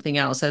achieve something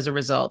else as a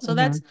result. So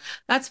Hmm.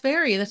 that's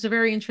a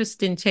very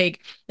interesting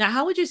take. Now,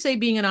 how would you say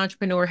being an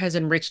entrepreneur has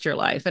enriched your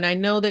life? And I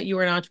know that you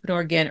were an entrepreneur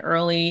again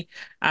early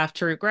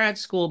after grad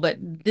school, but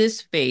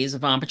this phase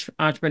of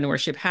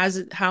entrepreneurship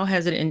how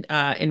has it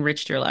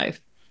enriched your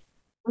life?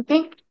 I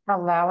think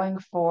allowing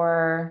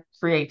for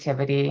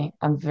creativity.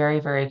 I'm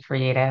very, very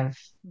creative,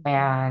 Mhm.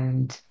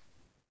 and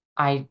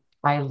I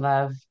I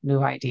love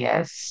new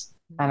ideas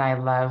and I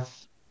love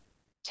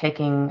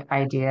taking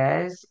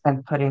ideas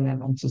and putting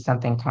them into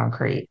something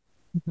concrete.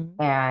 Mhm.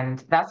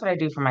 And that's what I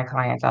do for my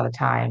clients all the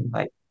time.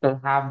 Like they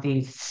have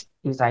these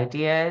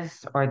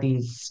ideas or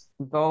these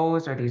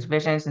goals or these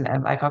visions, and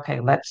I'm like, okay,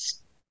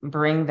 let's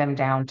bring them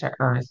down to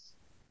earth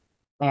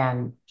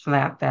and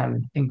plant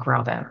them and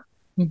grow them.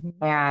 Mhm.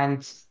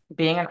 And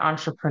being an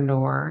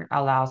entrepreneur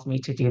allows me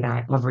to do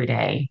that every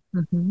day.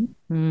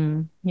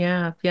 Mhm.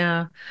 Yeah,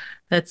 yeah.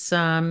 That's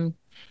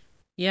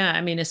yeah,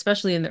 I mean,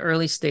 especially in the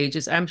early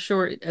stages, I'm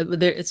sure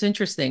it's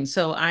interesting.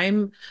 So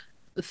I'm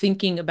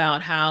thinking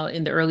about how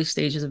in the early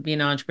stages of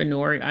being an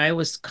entrepreneur, I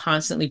was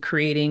constantly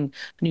creating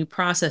new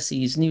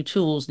processes, new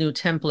tools, new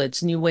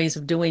templates, new ways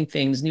of doing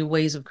things, new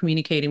ways of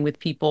communicating with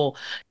people.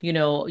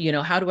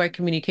 How do I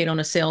communicate on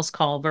a sales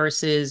call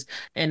versus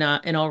an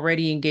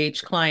already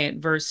engaged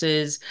client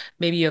versus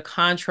maybe a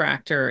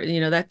contractor?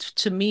 That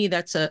to me,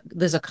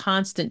 there's a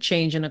constant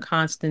change and a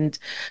constant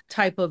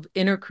type of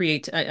I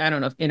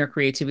don't know if inner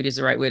creativity is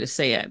the right way to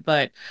say it,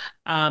 but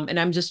and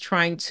I'm just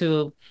trying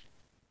to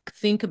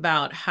think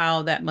about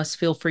how that must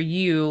feel for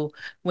you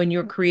when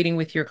you're creating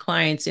with your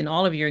clients in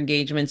all of your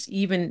engagements,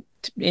 even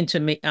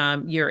into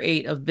year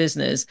 8 of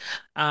business.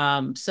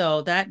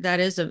 So that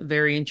is a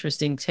very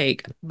interesting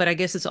take, but I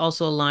guess it's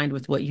also aligned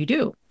with what you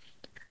do.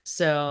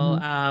 So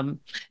Mhm.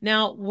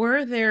 now,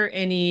 were there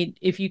any,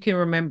 if you can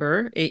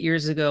remember 8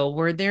 years ago,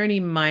 were there any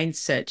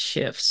mindset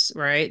shifts,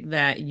 right,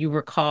 that you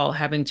recall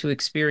having to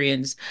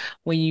experience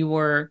when you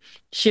were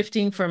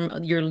shifting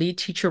from your lead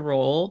teacher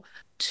role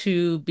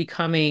to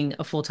becoming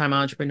a full-time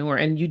entrepreneur?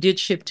 And you did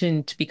shift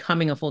into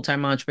becoming a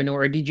full-time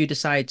entrepreneur, or did you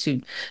decide to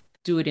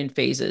do it in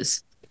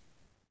phases?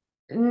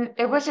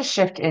 It was a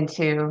shift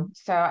into,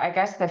 so I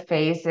guess the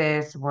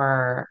phases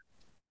were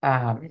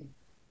um,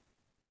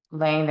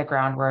 laying the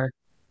groundwork,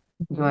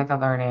 Mhm. doing the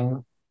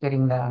learning,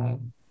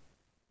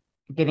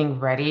 getting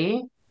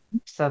ready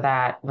so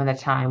that when the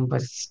time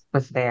was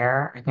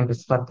there, I can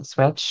just flip the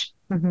switch.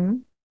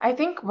 Mhm. I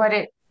think what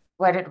it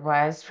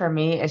was for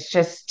me is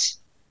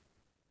just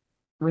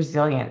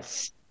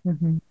resilience.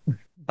 Mhm.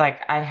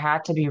 Like I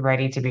had to be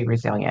ready to be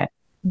resilient.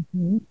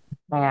 Mhm.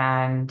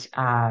 And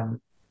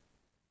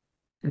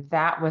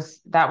that was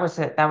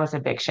a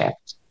big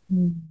shift.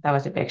 Mhm. That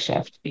was a big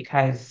shift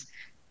because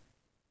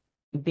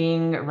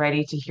being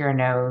ready to hear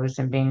no's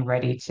and being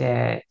ready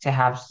to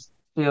have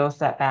feel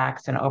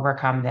setbacks and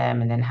overcome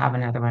them and then have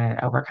another one and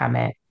overcome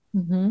it.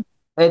 Mhm.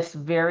 It's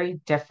very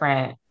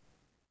different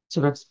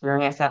to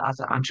experience that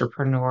as an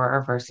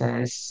entrepreneur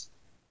versus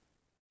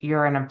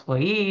you're an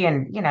employee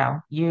and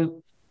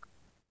you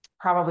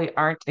probably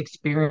aren't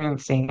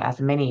experiencing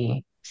as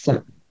many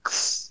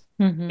setbacks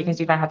Mhm. because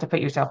you don't have to put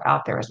yourself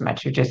out there as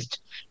much. You're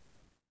just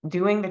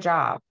doing the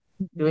job,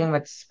 Mhm. doing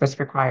what's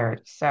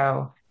required.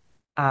 So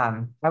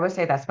I would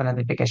say that's one of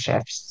the biggest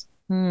shifts.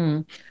 Hmm.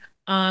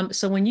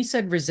 So when you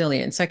said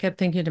resilience, I kept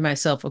thinking to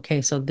myself,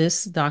 okay, so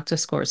this Dr.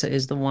 Scorza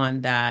is the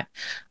one that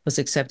was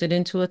accepted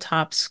into a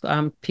top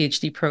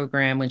PhD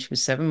program when she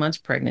was 7 months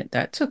pregnant.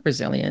 That took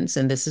resilience.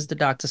 And this is the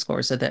Dr.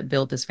 Scorza that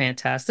built this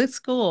fantastic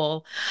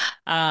school.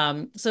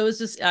 So it's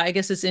just, I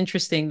guess it's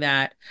interesting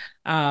that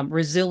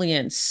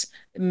resilience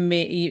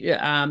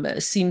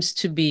seems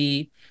to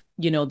be,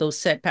 those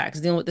setbacks,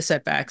 dealing with the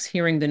setbacks,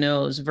 hearing the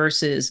no's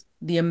versus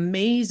the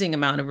amazing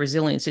amount of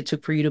resilience it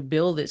took for you to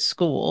build this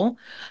school.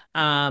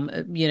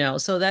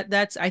 So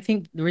that's, I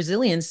think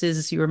resilience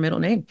is your middle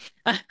name.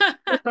 uh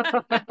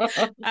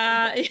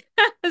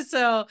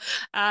so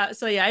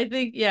yeah, I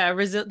think, yeah,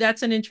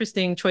 that's an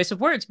interesting choice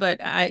of words, but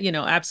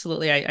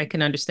absolutely, I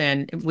can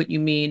understand what you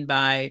mean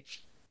by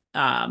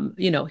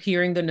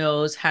hearing the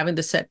no's, having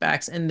the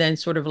setbacks, and then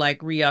sort of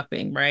like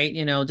re-upping, right?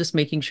 Just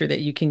making sure that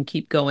you can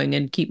keep going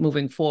and keep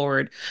moving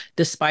forward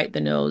despite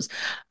the no's.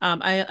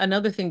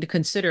 Another thing to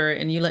consider,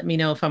 and you let me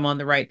know if I'm on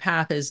the right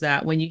path, is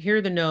that when you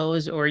hear the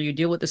no's or you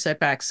deal with the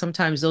setbacks,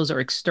 sometimes those are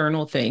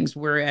external things,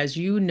 whereas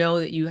you know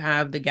that you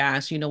have the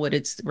gas, you know what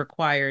it's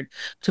required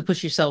to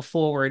push yourself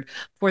forward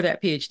for that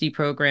PhD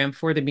program,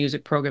 for the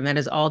music program. That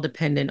is all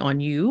dependent on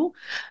you.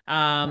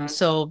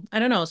 So I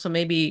don't know. So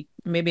maybe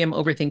I'm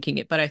overthinking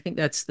it, but I think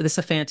that's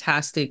a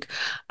fantastic,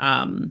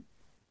 um,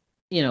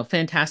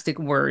 fantastic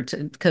word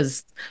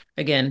because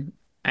again,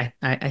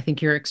 I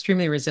think you're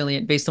extremely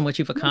resilient based on what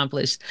you've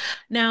accomplished.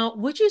 Now,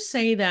 would you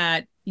say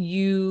that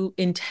you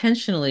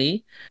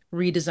intentionally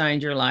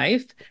redesigned your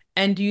life,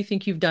 and do you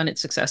think you've done it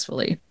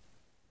successfully?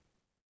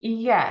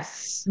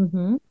 Yes,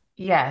 Mm-hmm.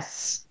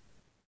 yes.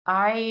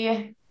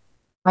 I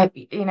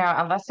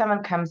unless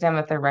someone comes in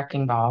with a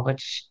wrecking ball,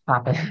 which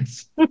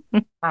happens,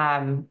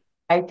 um,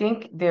 I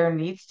think there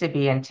needs to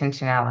be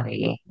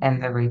intentionality in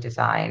the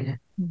redesign.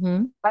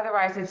 Mm-hmm.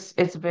 Otherwise,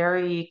 it's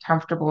very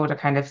comfortable to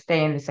kind of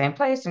stay in the same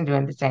place and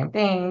doing the same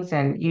things,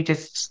 and you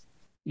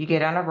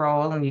get on a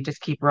roll and you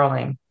just keep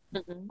rolling.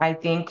 Mm-hmm. I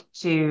think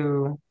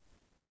to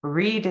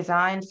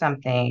redesign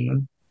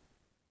something,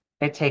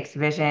 it takes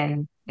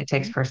vision, it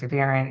takes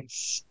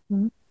perseverance,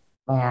 Mm-hmm.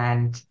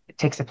 and it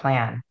takes a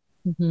plan.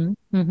 Mm-hmm.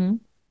 Mm-hmm.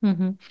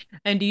 Mm-hmm.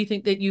 And do you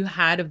think that you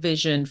had a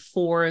vision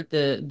for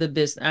the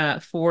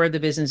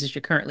business that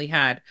you currently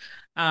had?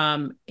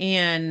 And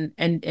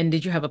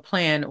did you have a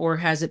plan, or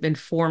has it been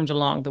formed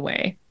along the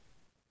way?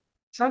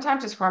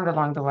 Sometimes it's formed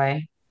along the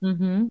way.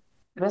 Mm-hmm.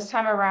 This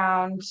time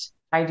around,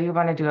 I do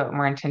want to do it with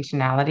more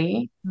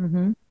intentionality.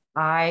 Mm-hmm.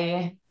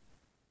 I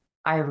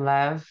I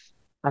love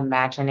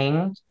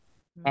imagining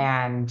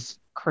and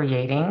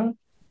creating.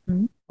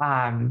 Mm-hmm.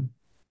 Um,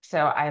 so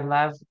I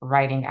love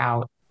writing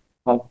out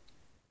like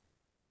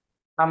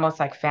almost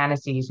like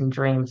fantasies and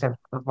dreams of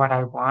what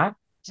I want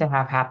to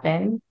have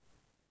happen.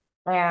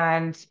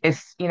 And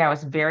it's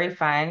very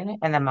fun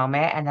in the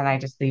moment. And then I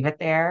just leave it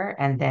there.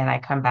 And then I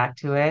come back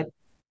to it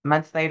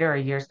months later or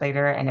years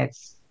later. And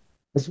it's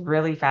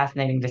really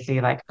fascinating to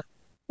see like,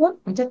 what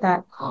I did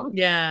that.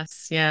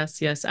 Yes,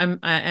 yes, yes.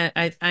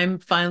 I'm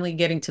finally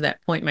getting to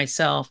that point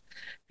myself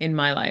in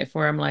my life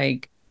where I'm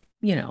like,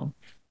 you know,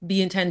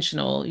 be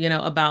intentional,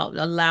 about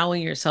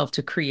allowing yourself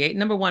to create.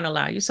 Number one,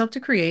 allow yourself to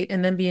create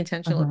and then be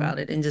intentional about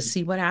Mhm. it and just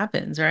see what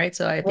happens, right?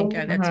 So I think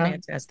that's Mhm.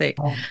 fantastic.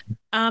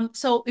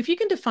 So if you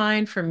can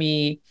define for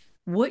me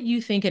what you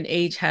think an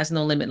age has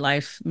no limit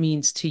life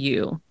means to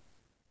you.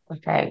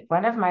 Okay.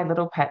 One of my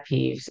little pet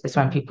peeves is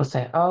when people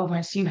say, oh,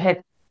 once you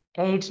hit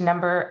age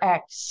number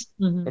X,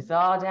 Mhm. it's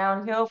all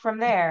downhill from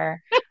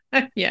there.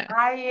 Yeah.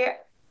 I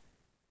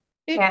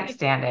can't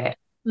stand it.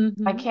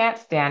 I Hmm. can't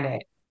stand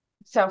it.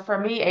 So for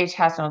me, age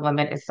has no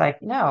limit. It's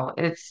like, no,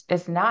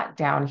 it's not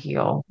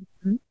downhill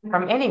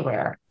from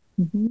anywhere.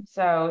 Hmm.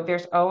 So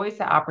there's always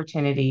the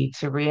opportunity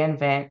to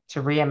reinvent,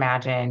 to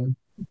reimagine,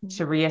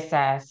 to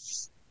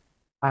reassess,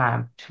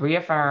 to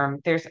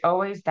reaffirm. There's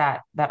always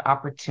that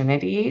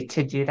opportunity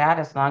to do that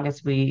as long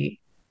as we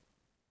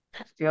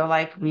feel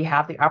like we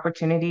have the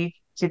opportunity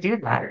to do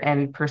that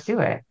and pursue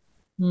it.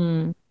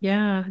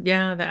 Yeah,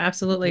 yeah,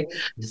 absolutely.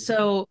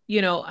 So,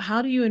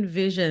 how do you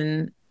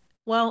envision?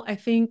 Well, I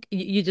think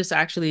you just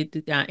actually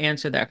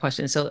answered that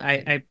question. So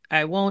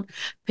I won't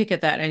pick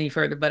at that any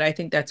further, but I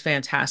think that's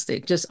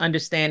fantastic. Just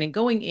understanding,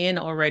 going in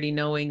already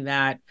knowing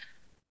that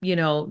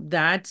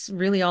that's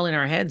really all in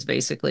our heads,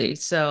 basically.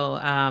 So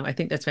I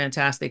think that's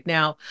fantastic.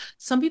 Now,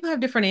 some people have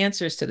different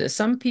answers to this.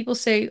 Some people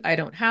say, I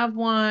don't have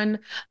one.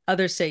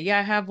 Others say, yeah,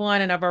 I have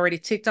one, and I've already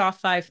ticked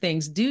off 5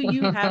 things. Do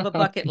you have a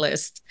bucket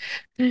list?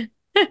 I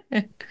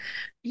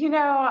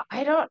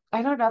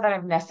don't know that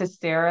I've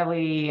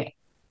necessarily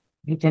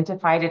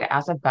identified it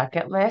as a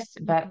bucket list,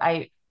 but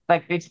I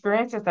like the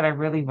experiences that I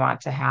really want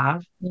to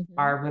have Mhm.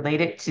 are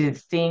related to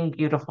seeing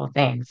beautiful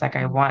things. Like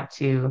I want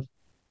to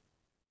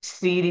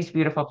see these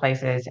beautiful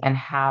places and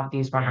have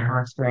these wonderful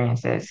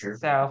experiences.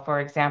 So, for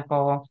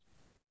example,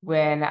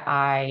 when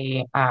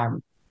and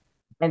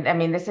I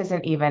mean, this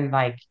isn't even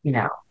like,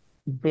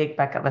 big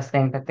bucket list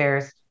thing, but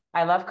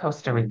I love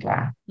Costa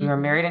Rica. We were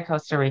Mhm. married in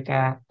Costa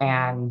Rica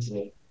and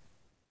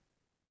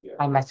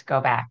I must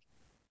go back.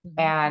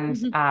 And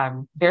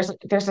Mhm. there's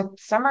a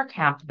summer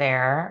camp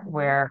there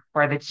where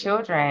the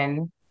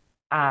children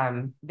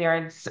they're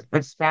in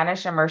a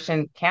Spanish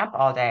immersion camp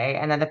all day,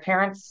 and then the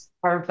parents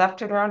are left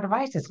to their own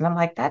devices. And I'm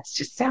like, that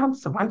just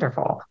sounds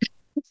wonderful.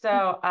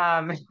 So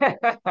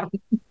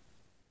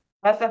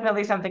that's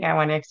definitely something I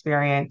want to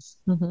experience.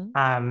 Mhm.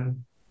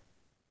 Um,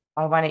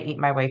 I want to eat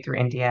my way through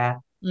India.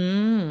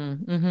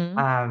 Mhm. Mhm.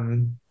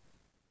 Um,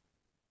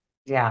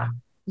 yeah.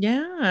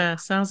 Yeah,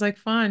 sounds like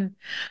fun.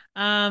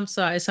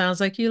 So it sounds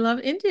like you love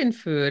Indian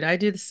food. I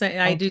do the same.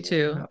 I I do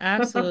too. do.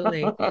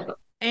 Absolutely.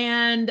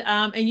 And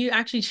you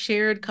actually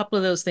shared a couple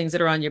of those things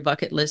that are on your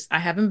bucket list. I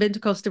haven't been to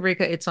Costa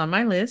Rica. It's on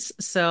my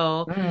list.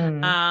 So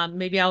Mm.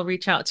 maybe I'll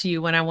reach out to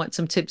you when I want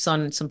some tips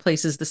on some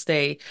places to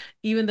stay.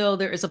 Even though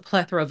there is a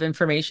plethora of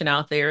information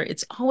out there,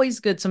 it's always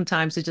good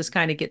sometimes to just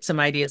kind of get some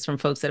ideas from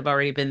folks that have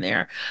already been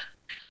there.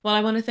 Well,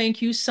 I want to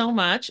thank you so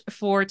much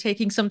for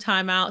taking some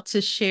time out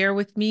to share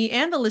with me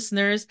and the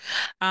listeners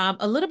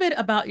a little bit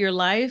about your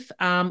life,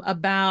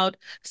 about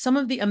some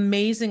of the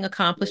amazing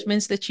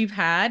accomplishments that you've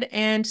had,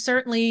 and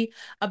certainly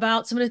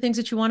about some of the things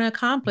that you want to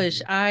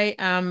accomplish. I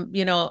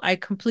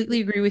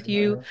completely agree with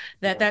you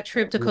that that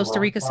trip to Costa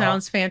Rica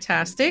sounds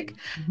fantastic.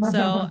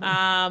 So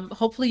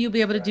hopefully you'll be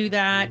able to do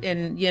that,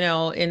 and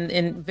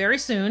in very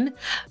soon.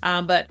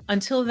 But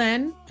until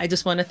then, I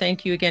just want to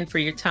thank you again for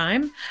your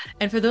time.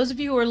 And for those of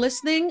you who are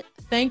listening,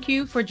 thank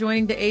you for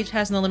joining the Age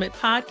Has No Limit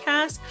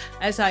podcast.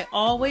 As I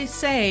always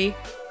say,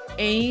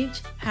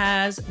 age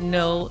has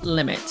no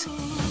limit.